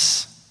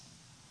questions.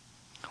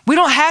 We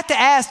don't have to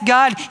ask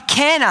God,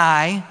 can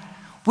I?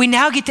 We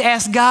now get to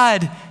ask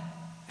God,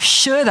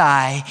 Should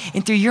I?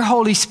 And through your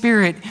Holy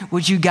Spirit,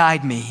 would you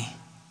guide me?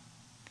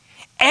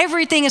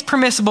 Everything is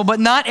permissible, but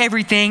not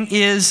everything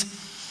is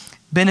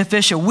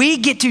beneficial. We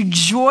get to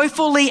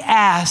joyfully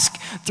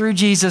ask through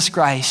Jesus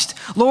Christ,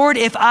 Lord,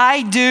 if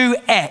I do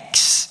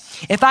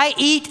X, if I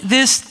eat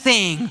this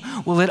thing,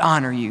 will it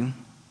honor you?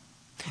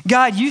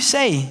 God, you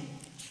say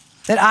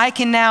that I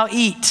can now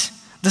eat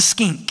the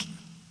skink.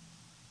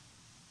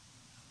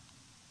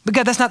 But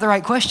God, that's not the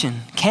right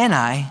question. Can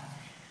I?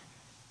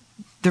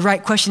 The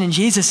right question in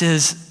Jesus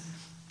is,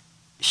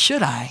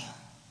 should I?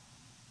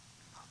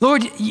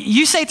 Lord,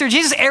 you say through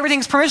Jesus,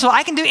 everything's permissible.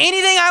 I can do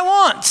anything I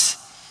want.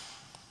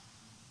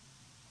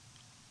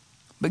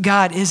 But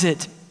God, is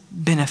it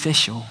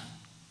beneficial?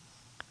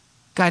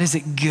 God, is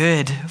it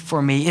good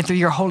for me? And through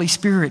your Holy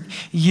Spirit,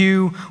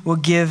 you will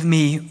give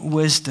me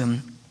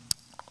wisdom.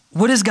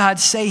 What is God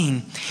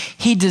saying?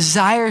 He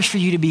desires for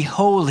you to be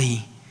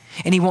holy,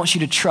 and he wants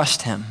you to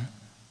trust him.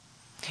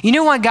 You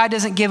know why God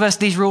doesn't give us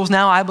these rules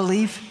now, I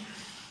believe?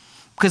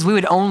 Because we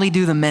would only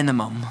do the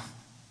minimum.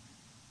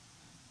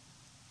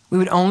 We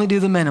would only do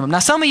the minimum. Now,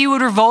 some of you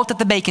would revolt at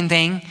the bacon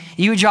thing.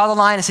 You would draw the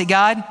line and say,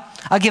 God,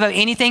 I'll give up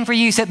anything for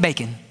you except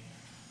bacon.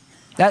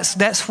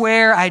 That's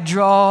where I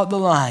draw the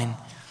line.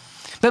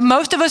 But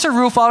most of us are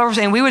rule followers,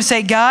 and we would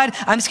say, God,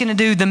 I'm just going to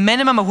do the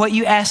minimum of what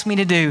you asked me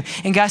to do.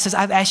 And God says,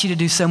 I've asked you to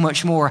do so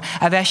much more.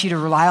 I've asked you to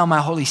rely on my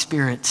Holy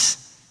Spirit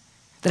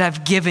that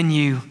I've given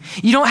you.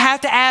 You don't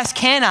have to ask,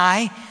 can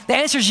I? The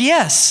answer is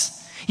yes.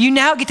 You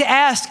now get to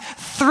ask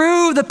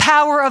through the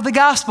power of the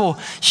gospel,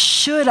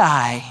 should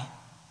I?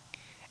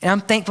 And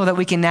I'm thankful that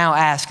we can now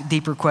ask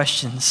deeper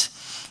questions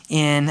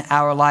in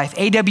our life.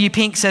 A.W.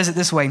 Pink says it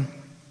this way.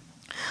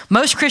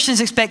 Most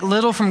Christians expect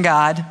little from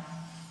God,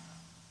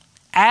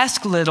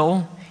 ask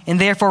little, and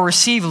therefore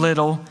receive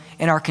little,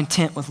 and are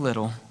content with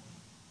little.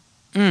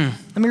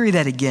 Let me read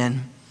that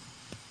again.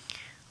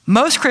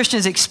 Most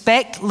Christians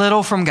expect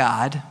little from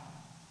God,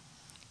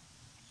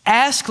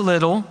 ask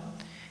little,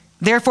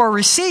 therefore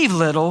receive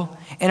little,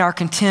 and are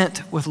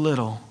content with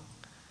little.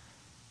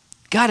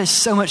 God is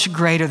so much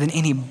greater than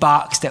any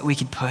box that we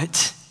could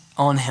put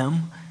on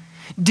him.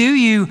 Do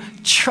you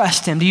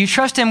trust him? Do you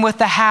trust him with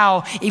the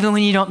how, even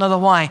when you don't know the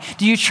why?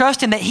 Do you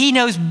trust him that he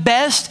knows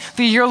best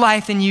for your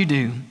life than you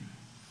do?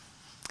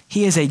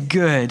 He is a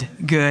good,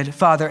 good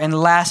Father. And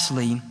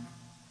lastly,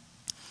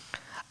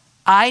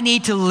 I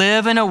need to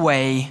live in a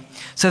way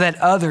so that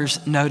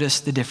others notice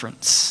the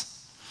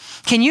difference.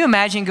 Can you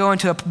imagine going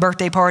to a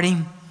birthday party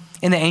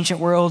in the ancient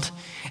world?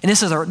 And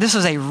this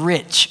is a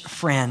rich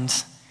friend.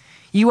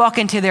 You walk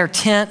into their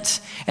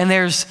tent and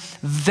there's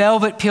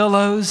velvet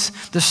pillows.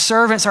 The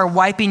servants are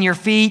wiping your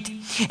feet,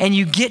 and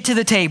you get to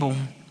the table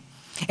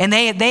and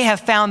they have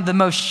found the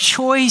most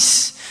choice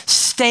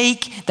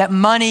steak that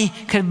money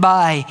could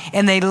buy,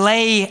 and they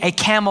lay a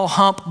camel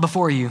hump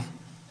before you.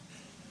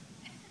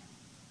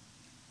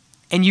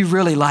 And you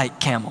really like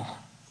camel.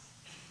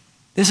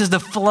 This is the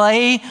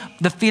filet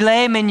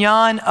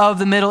mignon of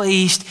the Middle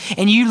East.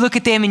 And you look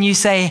at them and you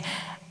say,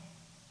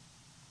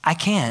 I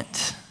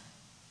can't.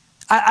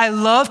 I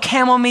love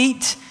camel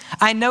meat.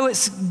 I know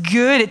it's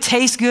good, it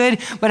tastes good,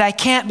 but I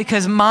can't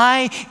because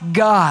my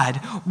God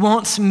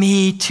wants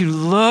me to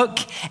look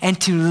and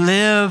to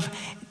live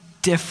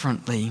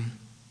differently.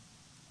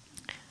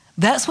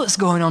 That's what's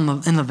going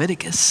on in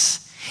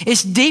Leviticus.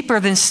 It's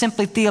deeper than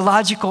simply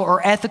theological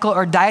or ethical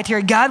or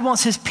dietary. God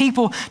wants his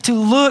people to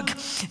look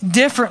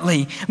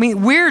differently. I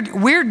mean,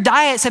 weird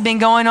diets have been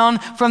going on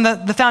from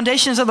the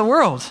foundations of the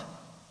world.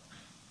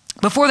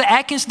 Before the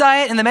Atkins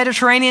diet and the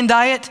Mediterranean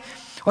diet,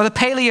 or the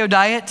paleo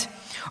diet,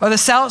 or the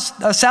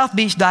South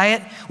Beach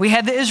diet, we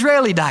had the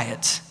Israeli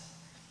diet.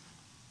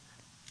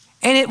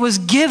 And it was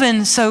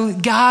given so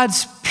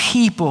God's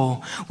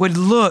people would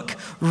look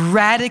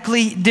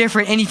radically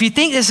different. And if you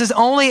think this is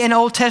only an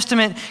Old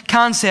Testament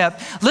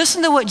concept,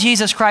 listen to what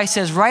Jesus Christ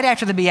says right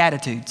after the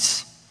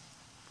Beatitudes.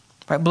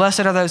 Right?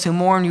 Blessed are those who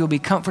mourn, you will be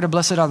comforted.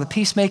 Blessed are the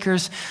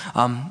peacemakers.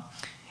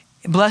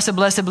 Blessed,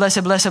 blessed,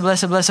 blessed, blessed,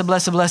 blessed, blessed,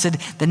 blessed,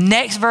 blessed. The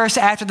next verse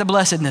after the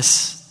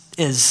blessedness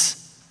is,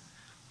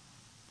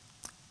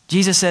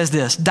 Jesus says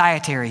this,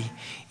 dietary.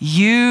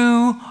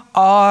 You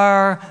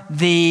are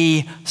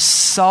the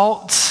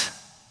salt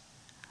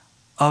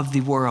of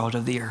the world,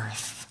 of the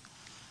earth.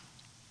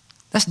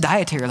 That's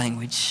dietary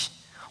language.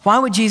 Why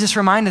would Jesus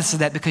remind us of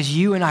that? Because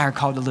you and I are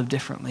called to live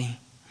differently.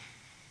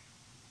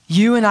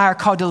 You and I are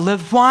called to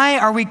live. Why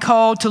are we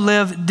called to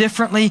live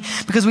differently?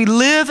 Because we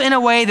live in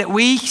a way that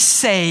we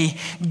say,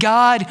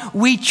 God,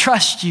 we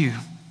trust you.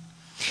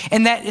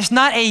 And that it's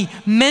not a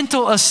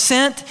mental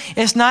assent.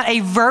 It's not a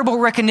verbal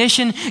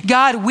recognition.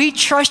 God, we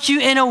trust you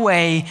in a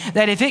way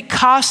that if it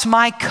costs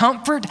my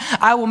comfort,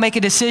 I will make a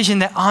decision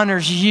that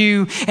honors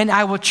you and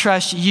I will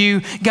trust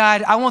you.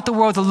 God, I want the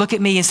world to look at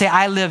me and say,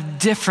 I live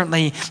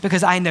differently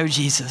because I know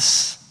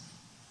Jesus.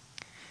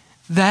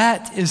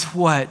 That is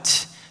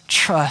what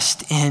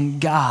trust in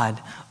God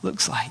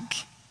looks like.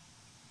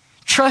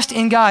 Trust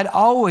in God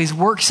always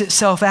works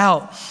itself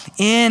out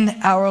in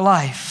our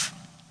life.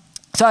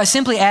 So I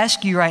simply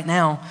ask you right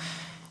now,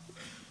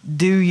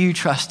 do you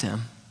trust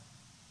him?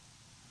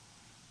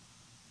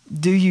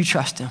 Do you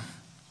trust him?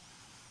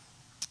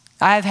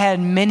 I have had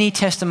many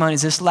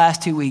testimonies this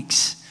last 2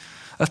 weeks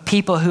of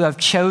people who have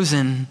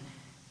chosen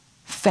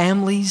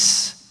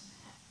families,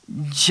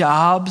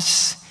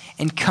 jobs,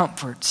 and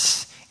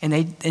comforts, and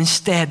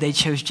instead they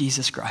chose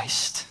Jesus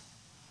Christ.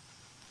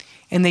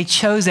 And they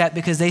chose that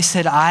because they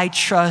said, I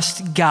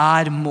trust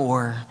God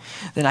more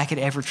than I could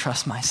ever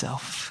trust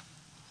myself.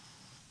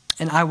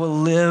 And I will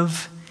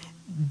live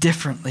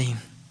differently.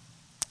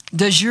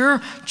 Does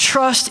your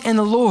trust in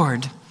the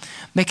Lord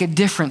make a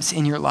difference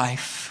in your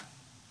life?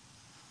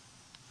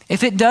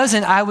 If it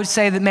doesn't, I would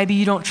say that maybe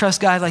you don't trust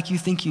God like you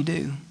think you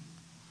do.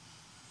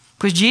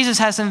 Because Jesus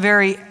has some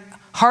very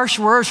harsh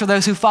words for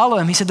those who follow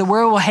him. He said, the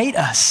world will hate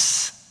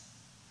us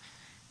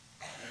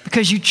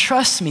because you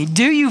trust me.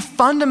 Do you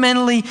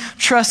fundamentally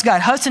trust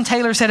God? Hudson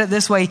Taylor said it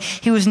this way.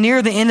 He was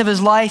near the end of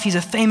his life. He's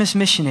a famous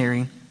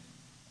missionary.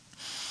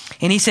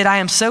 And he said, I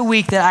am so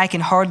weak that I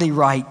can hardly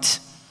write.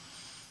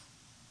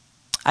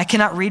 I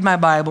cannot read my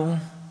Bible.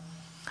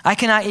 I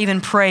cannot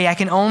even pray. I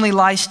can only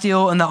lie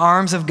still in the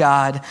arms of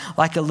God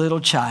like a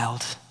little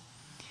child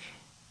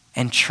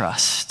and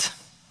trust.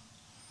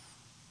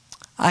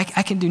 I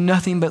can do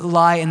nothing but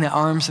lie in the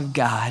arms of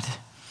God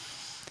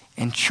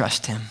and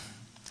trust him.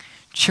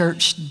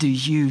 Church, do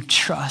you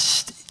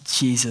trust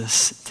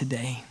Jesus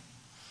today?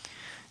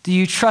 Do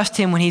you trust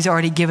him when he's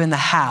already given the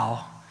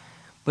how,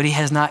 but he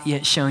has not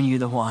yet shown you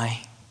the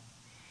why?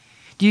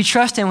 Do you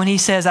trust him when he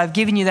says, I've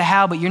given you the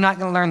how, but you're not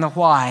going to learn the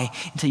why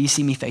until you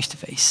see me face to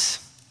face?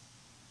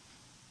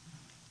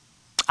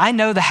 I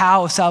know the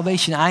how of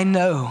salvation. I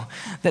know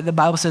that the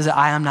Bible says that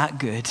I am not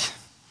good,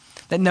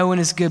 that no one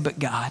is good but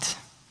God,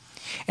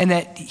 and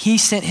that he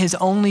sent his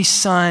only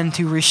son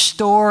to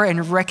restore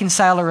and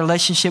reconcile a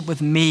relationship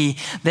with me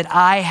that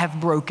I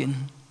have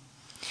broken.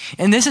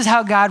 And this is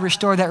how God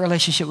restored that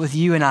relationship with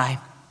you and I.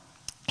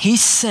 He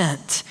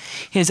sent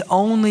his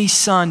only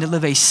son to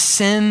live a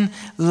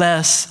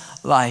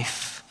sinless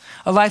life.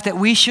 A life that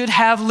we should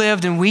have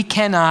lived and we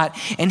cannot.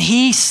 And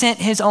he sent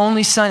his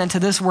only son into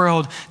this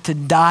world to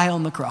die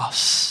on the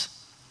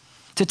cross,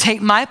 to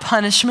take my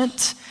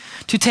punishment,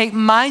 to take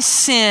my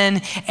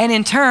sin, and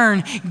in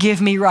turn, give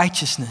me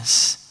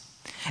righteousness.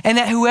 And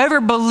that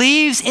whoever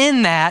believes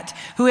in that,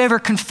 whoever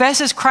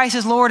confesses Christ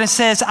as Lord and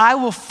says, I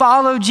will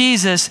follow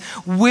Jesus,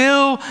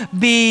 will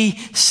be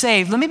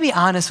saved. Let me be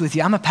honest with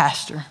you. I'm a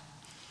pastor.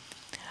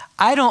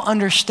 I don't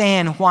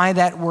understand why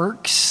that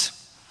works.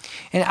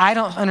 And I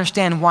don't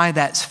understand why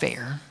that's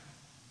fair.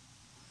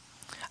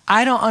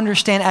 I don't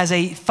understand, as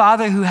a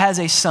father who has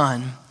a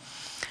son,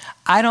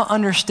 I don't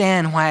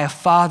understand why a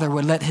father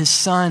would let his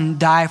son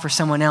die for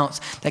someone else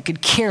that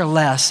could care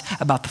less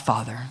about the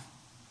father.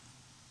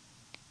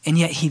 And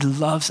yet he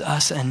loves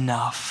us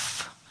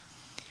enough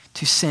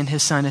to send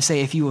his son to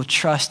say, if you will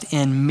trust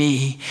in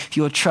me, if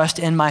you will trust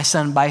in my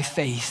son by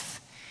faith,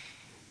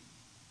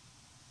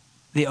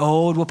 the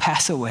old will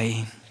pass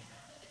away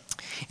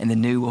and the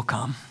new will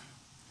come.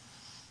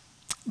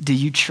 Do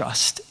you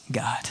trust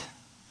God?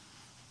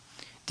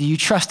 Do you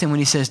trust him when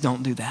he says,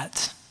 don't do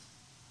that?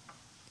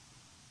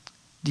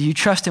 Do you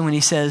trust him when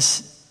he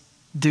says,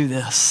 do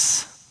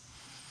this?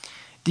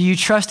 Do you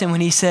trust him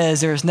when he says,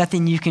 there is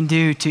nothing you can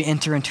do to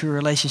enter into a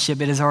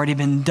relationship? It has already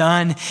been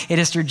done. It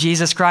is through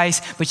Jesus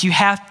Christ, but you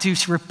have to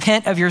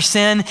repent of your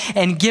sin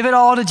and give it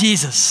all to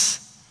Jesus.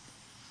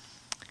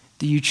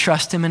 Do you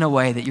trust him in a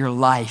way that your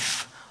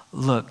life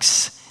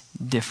looks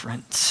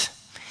different?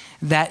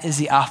 That is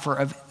the offer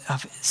of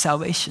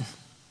salvation.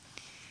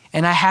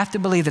 And I have to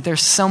believe that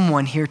there's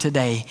someone here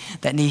today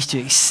that needs to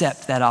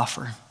accept that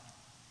offer.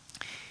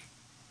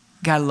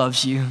 God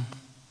loves you.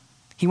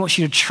 He wants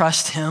you to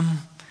trust him,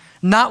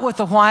 not with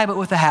the why, but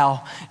with the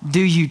how.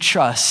 Do you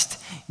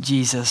trust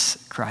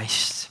Jesus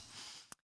Christ?